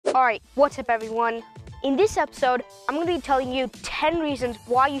Alright, what's up everyone? In this episode, I'm going to be telling you 10 reasons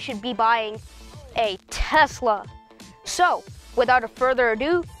why you should be buying a Tesla. So, without further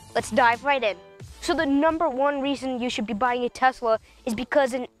ado, let's dive right in. So the number one reason you should be buying a Tesla is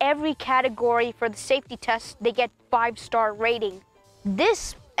because in every category for the safety tests, they get 5-star rating.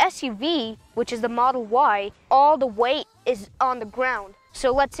 This SUV, which is the Model Y, all the weight is on the ground.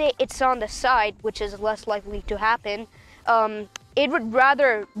 So let's say it's on the side, which is less likely to happen. It would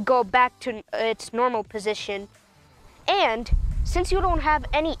rather go back to its normal position. And since you don't have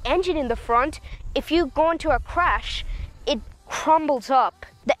any engine in the front, if you go into a crash, it crumbles up.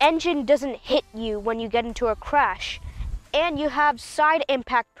 The engine doesn't hit you when you get into a crash. And you have side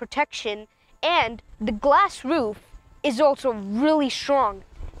impact protection. And the glass roof is also really strong.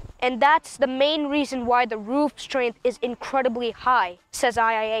 And that's the main reason why the roof strength is incredibly high, says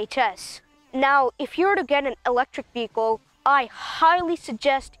IIHS. Now, if you were to get an electric vehicle, I highly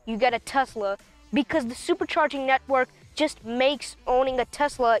suggest you get a Tesla because the Supercharging Network just makes owning a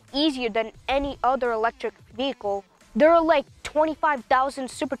Tesla easier than any other electric vehicle. There are like 25,000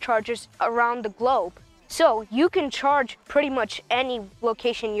 superchargers around the globe, so you can charge pretty much any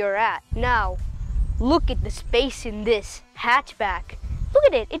location you're at. Now, look at the space in this hatchback. Look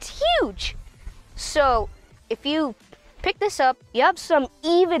at it, it's huge! So, if you pick this up, you have some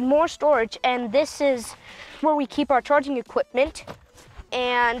even more storage, and this is where we keep our charging equipment.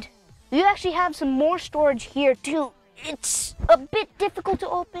 And you actually have some more storage here too. It's a bit difficult to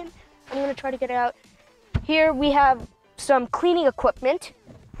open. I'm gonna try to get it out. Here we have some cleaning equipment,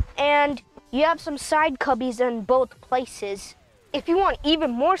 and you have some side cubbies in both places. If you want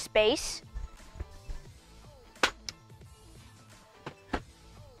even more space,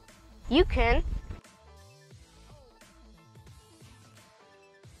 you can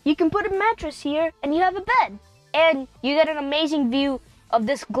put a mattress here and you have a bed. And you get an amazing view of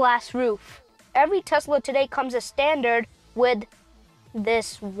this glass roof. Every Tesla today comes as standard with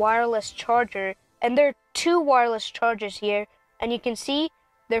this wireless charger. And there are 2 wireless chargers here. And you can see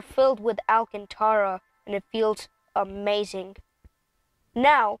they're filled with Alcantara and it feels amazing.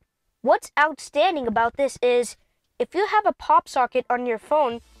 Now, what's outstanding about this is if you have a pop socket on your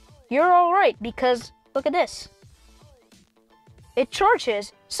phone, you're alright because look at this. It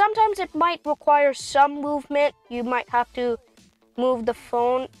charges. Sometimes it might require some movement. You might have to move the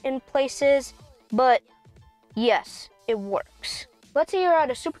phone in places, but yes, it works. Let's say you're at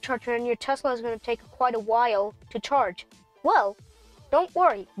a supercharger and your Tesla is going to take quite a while to charge. Well, don't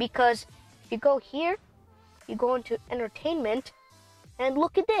worry, because if you go here, you go into entertainment, and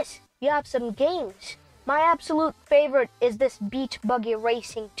look at this. You have some games. My absolute favorite is this beach buggy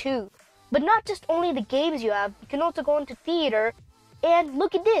racing too. But not just only the games you have, you can also go into theater, and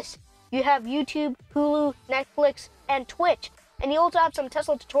look at this. You have YouTube, Hulu, Netflix, and Twitch. And you also have some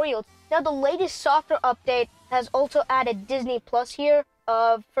Tesla tutorials. Now the latest software update has also added Disney Plus here.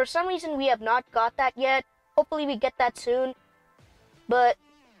 For some reason we have not got that yet. Hopefully we get that soon. But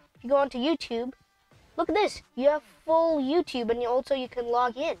if you go onto YouTube, look at this. You have full YouTube and you can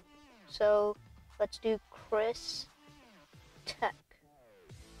log in. So let's do Kris Tech.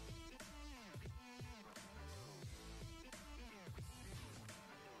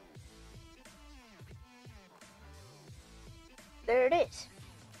 There it is.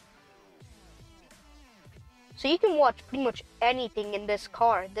 So you can watch pretty much anything in this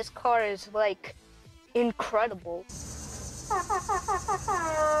car. This car is like incredible.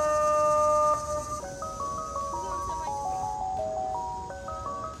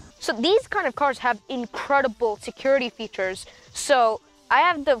 So these kind of cars have incredible security features. So I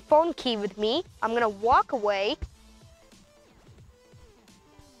have the phone key with me. I'm gonna walk away.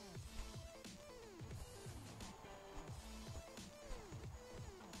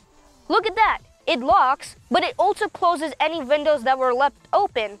 Look at that. It locks, but it also closes any windows that were left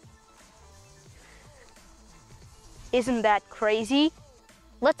open. Isn't that crazy?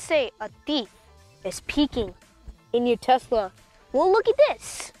 Let's say a thief is peeking in your Tesla. Well, look at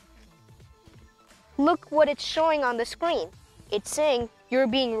this. Look what it's showing on the screen. It's saying you're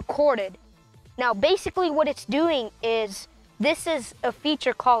being recorded. Now, basically what it's doing is, this is a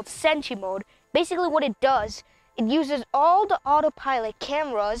feature called Sentry Mode. Basically what it does, it uses all the autopilot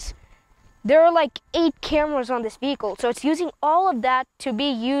cameras. There are like 8 cameras on this vehicle, so it's using all of that to be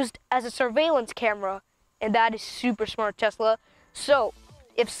used as a surveillance camera. And that is super smart, Tesla. So,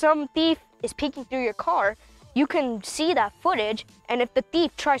 if some thief is peeking through your car, you can see that footage, and if the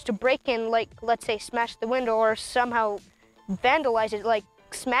thief tries to break in, like, let's say smash the window or somehow vandalize it, like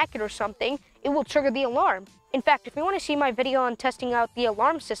smack it or something, it will trigger the alarm. In fact, if you want to see my video on testing out the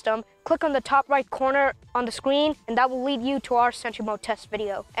alarm system, click on the top right corner on the screen, and that will lead you to our Sentry Mode test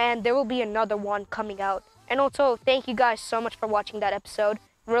video. And there will be another one coming out. And also, thank you guys so much for watching that episode.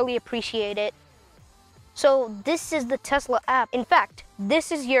 Really appreciate it. So this is the Tesla app. In fact,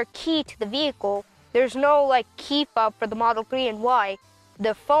 this is your key to the vehicle. There's no like key fob for the Model 3 and Y.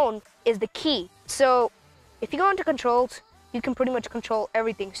 The phone is the key. So if you go into controls, you can pretty much control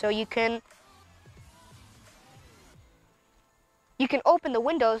everything. So you can open the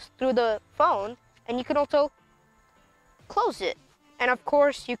windows through the phone, and you can also close it. And of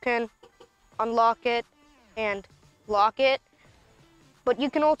course, you can unlock it and lock it. But you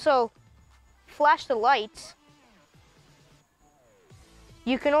can also flash the lights.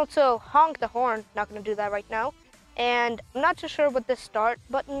 You can also honk the horn. Not going to do that right now. And I'm not too sure what this start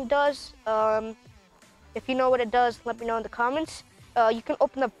button does. If you know what it does, let me know in the comments. You can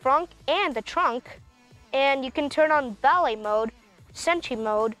open the frunk and the trunk, and you can turn on Valet Mode, Sentry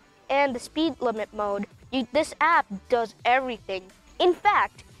Mode, and the speed limit mode. This app does everything. In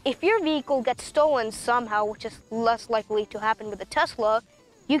fact, if your vehicle gets stolen somehow, which is less likely to happen with a Tesla,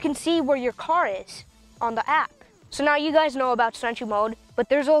 you can see where your car is on the app. So now you guys know about Sentry Mode, but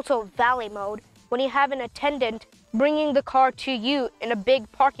there's also Valet Mode. When you have an attendant bringing the car to you in a big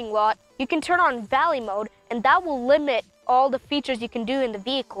parking lot, you can turn on Valet Mode, and that will limit all the features you can do in the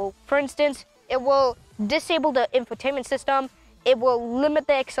vehicle. For instance, it will disable the infotainment system, it will limit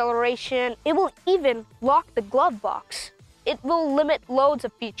the acceleration, it will even lock the glove box. It will limit loads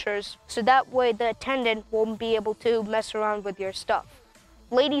of features, so that way the attendant won't be able to mess around with your stuff.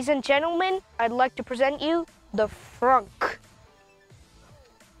 Ladies and gentlemen, I'd like to present you the Frunk.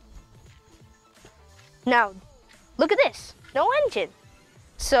 Now, look at this, no engine.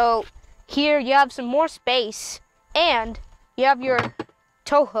 So here you have some more space, and you have your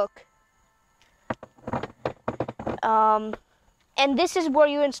tow hook. And this is where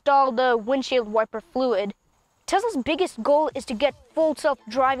you install the windshield wiper fluid. Tesla's biggest goal is to get full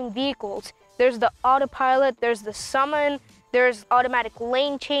self-driving vehicles. There's the autopilot, there's the summon, there's automatic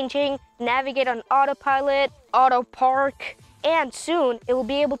lane changing, navigate on autopilot, auto park, and soon it will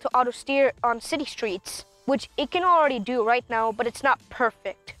be able to auto steer on city streets, which it can already do right now, but it's not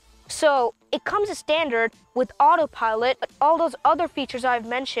perfect. So it comes as standard with autopilot, but all those other features I've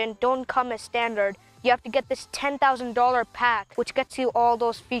mentioned don't come as standard. You have to get this $10,000 pack, which gets you all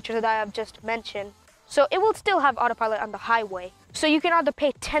those features that I have just mentioned. So it will still have autopilot on the highway. So you can either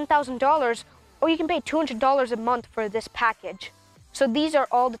pay $10,000 or you can pay $200 a month for this package. So these are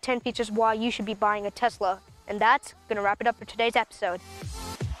all the 10 features why you should be buying a Tesla. And that's gonna wrap it up for today's episode.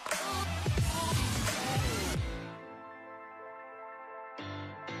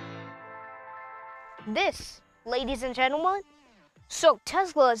 This, ladies and gentlemen,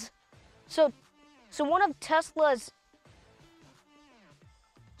 Tesla's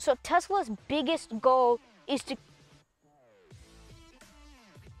biggest goal is to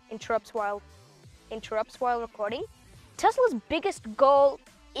interrupts while recording. Tesla's biggest goal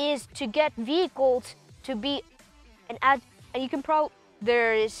is to get vehicles to be and you can probably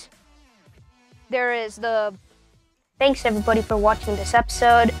there is the thanks everybody for watching this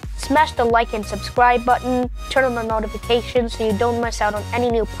episode. Smash the like and subscribe button, turn on the notifications so you don't miss out on any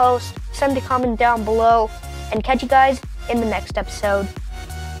new posts, send a comment down below, and catch you guys in the next episode.